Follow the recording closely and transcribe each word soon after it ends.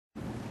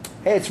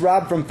Hey, it's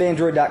Rob from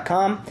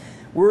Fandroid.com.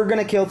 We're going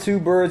to kill two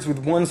birds with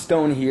one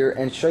stone here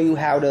and show you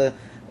how to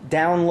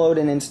download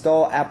and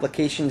install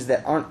applications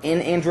that aren't in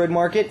Android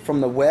Market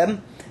from the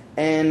web.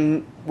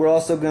 And we're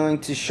also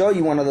going to show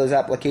you one of those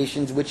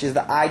applications, which is the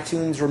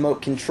iTunes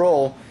remote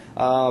control,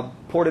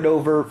 ported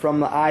over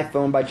from the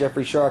iPhone by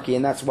Jeffrey Sharkey,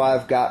 and that's why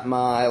I've got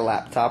my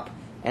laptop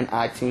and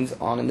iTunes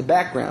on in the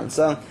background.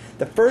 So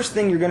the first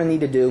thing you're going to need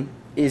to do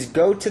is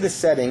go to the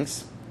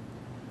settings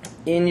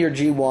in your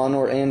G1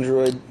 or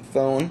Android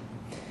phone,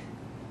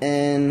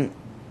 and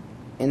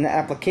in the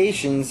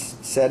applications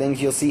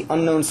settings you'll see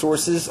unknown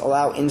sources,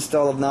 allow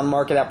install of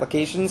non-market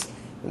applications.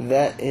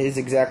 That is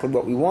exactly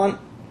what we want.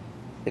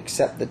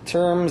 Accept the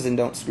terms and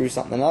don't screw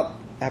something up.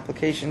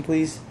 Application,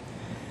 please.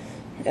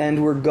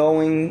 And we're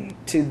going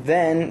to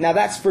then, now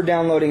that's for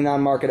downloading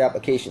non-market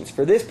applications.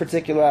 For this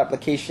particular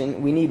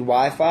application we need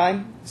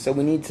Wi-Fi, so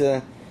we need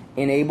to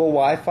enable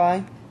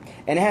Wi-Fi,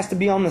 and it has to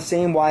be on the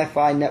same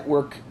Wi-Fi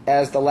network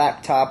as the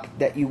laptop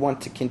that you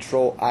want to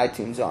control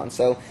iTunes on.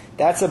 So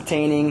that's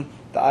obtaining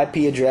the IP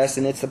address,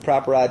 and it's the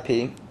proper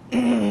IP.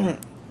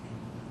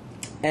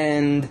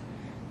 And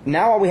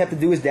now all we have to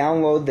do is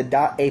download the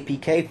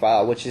 .apk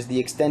file, which is the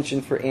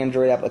extension for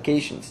Android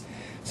applications.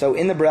 So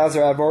in the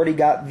browser I've already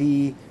got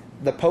the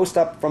post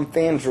up from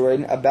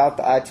Fandroid about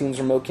the iTunes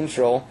remote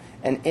control,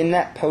 and in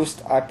that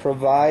post I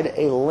provide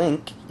a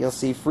link. You'll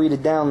see free to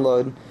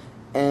download,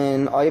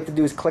 and all you have to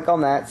do is click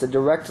on that. It's a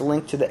direct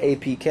link to the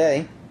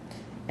APK,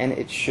 and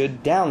it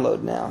should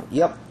download now.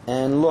 Yep,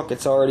 and look,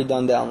 it's already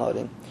done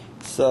downloading.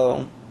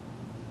 So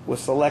we'll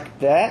select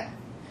that,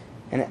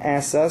 and it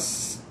asks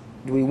us,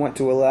 do we want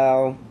to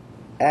allow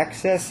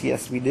access?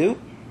 Yes, we do.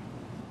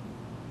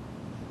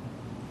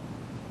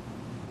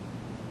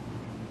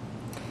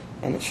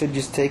 And it should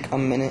just take a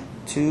minute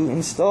to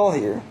install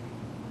here.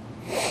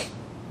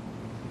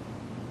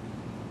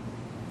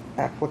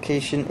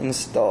 Application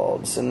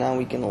installed, so now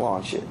we can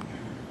launch it.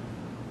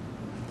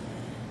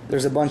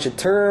 There's a bunch of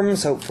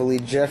terms. Hopefully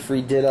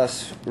Jeffrey did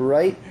us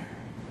right.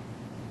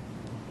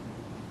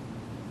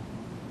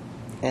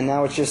 And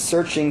now it's just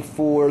searching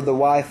for the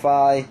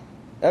Wi-Fi.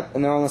 Yep,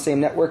 and they're on the same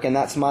network, and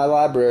that's my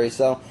library.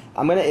 So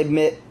I'm going to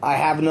admit I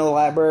have no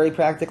library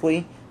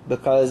practically,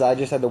 because I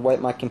just had to wipe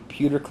my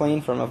computer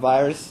clean from a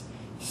virus.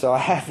 So I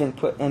haven't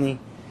put any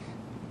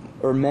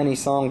or many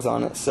songs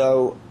on it.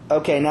 So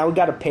okay, now we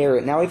got to pair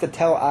it. Now we have to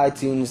tell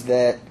iTunes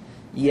that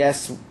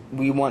yes,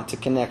 we want to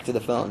connect to the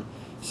phone.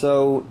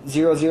 So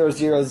 0000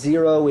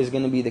 is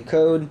going to be the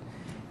code.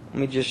 Let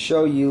me just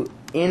show you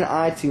in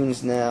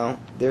iTunes now.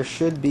 There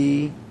should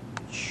be,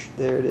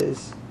 there it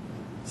is.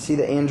 See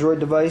the Android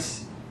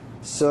device?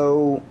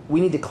 So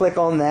we need to click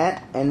on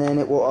that, and then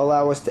it will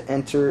allow us to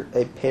enter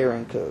a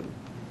pairing code.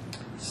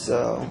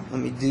 So let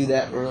me do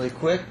that really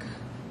quick.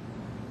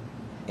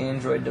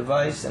 Android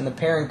device, and the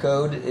pairing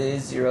code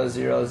is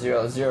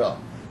 0000.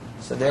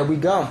 So there we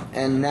go,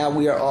 and now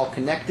we are all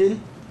connected.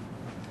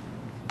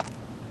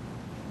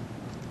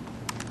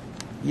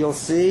 You'll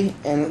see,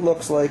 and it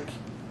looks like,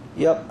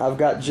 yep, I've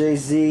got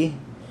Jay-Z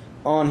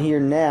on here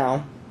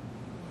now.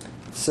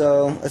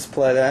 So let's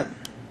play that,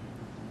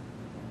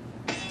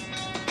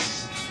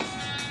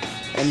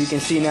 and you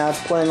can see now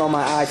it's playing on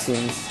my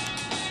iTunes.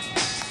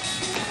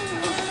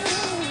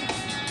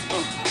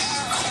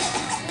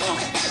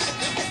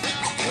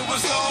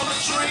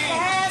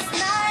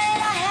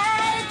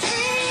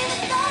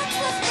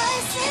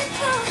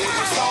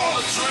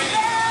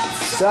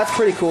 So that's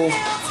pretty cool.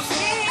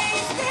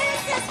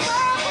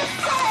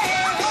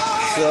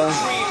 So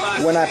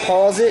when I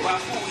pause it,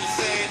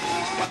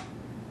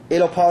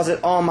 it'll pause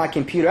it on my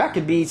computer. I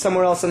could be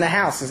somewhere else in the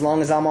house as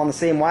long as I'm on the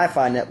same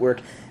Wi-Fi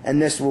network,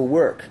 and this will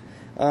work.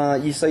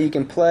 So you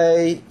can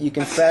play, you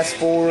can fast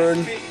forward,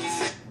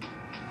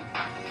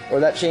 or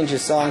that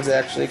changes songs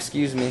actually,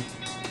 excuse me.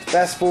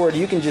 Fast forward,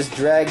 you can just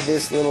drag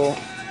that little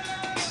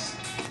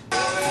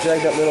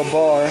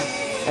bar,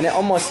 and it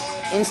almost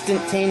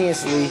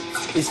instantaneously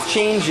is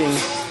changing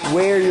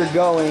where you're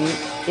going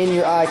in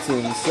your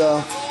iTunes.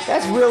 So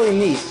that's really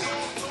neat.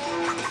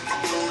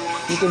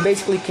 You can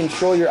basically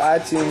control your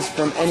iTunes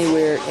from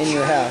anywhere in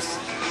your house.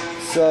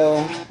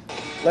 So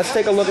let's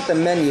take a look at the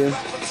menu.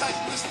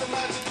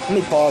 Let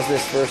me pause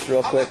this first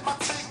real quick.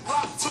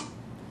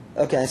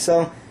 Okay,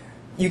 so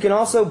you can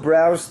also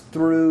browse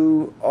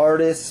through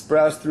artists,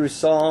 browse through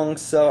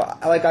songs. So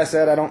like I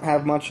said, I don't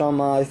have much on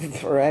my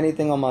or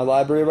anything on my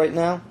library right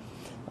now.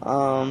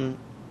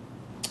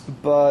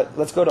 But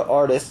let's go to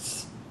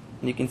artists,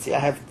 and you can see I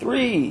have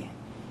 3: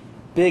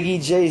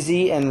 Biggie,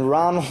 Jay-Z, and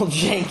Ronald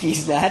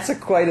Jenkins. Now, that's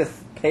quite a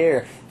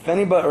pair. If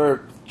anybody,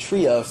 or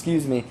trio,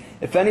 excuse me.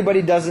 If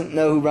anybody doesn't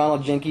know who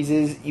Ronald Jenkins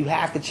is, you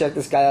have to check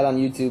this guy out on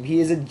YouTube. He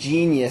is a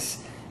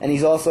genius, and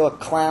he's also a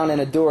clown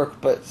and a dork,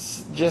 but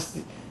just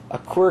a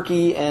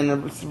quirky and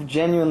a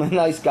genuinely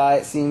nice guy,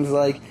 it seems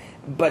like.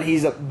 But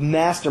he's a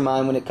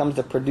mastermind when it comes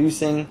to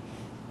producing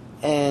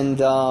and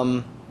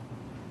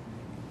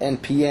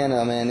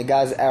piano, man. The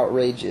guy's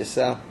outrageous.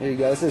 So here you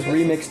go. This is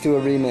remix to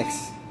a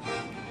remix.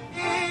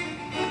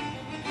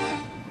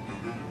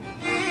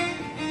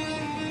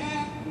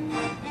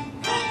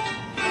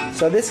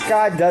 So this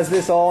guy does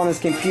this all on his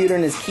computer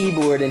and his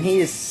keyboard, and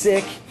he is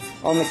sick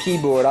on the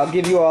keyboard. I'll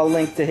give you all a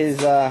link to his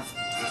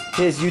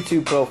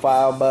YouTube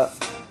profile, but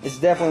it's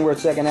definitely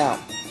worth checking out.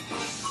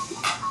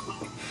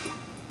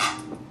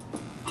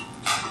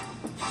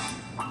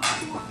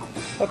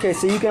 Okay,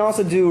 so you can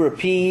also do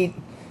repeat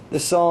the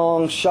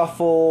song,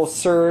 shuffle,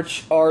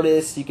 search,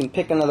 artist. You can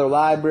pick another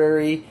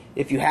library.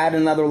 If you had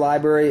another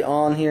library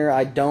on here,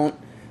 I don't.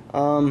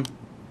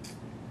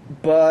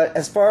 But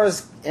as far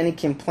as any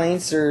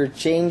complaints or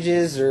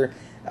changes, or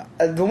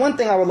the one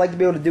thing I would like to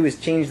be able to do is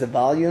change the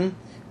volume.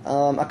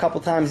 A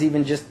couple times,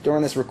 even just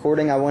during this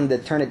recording, I wanted to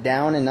turn it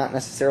down and not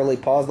necessarily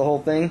pause the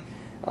whole thing.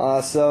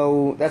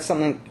 So that's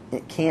something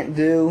it can't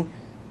do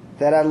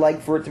that I'd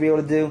like for it to be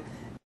able to do.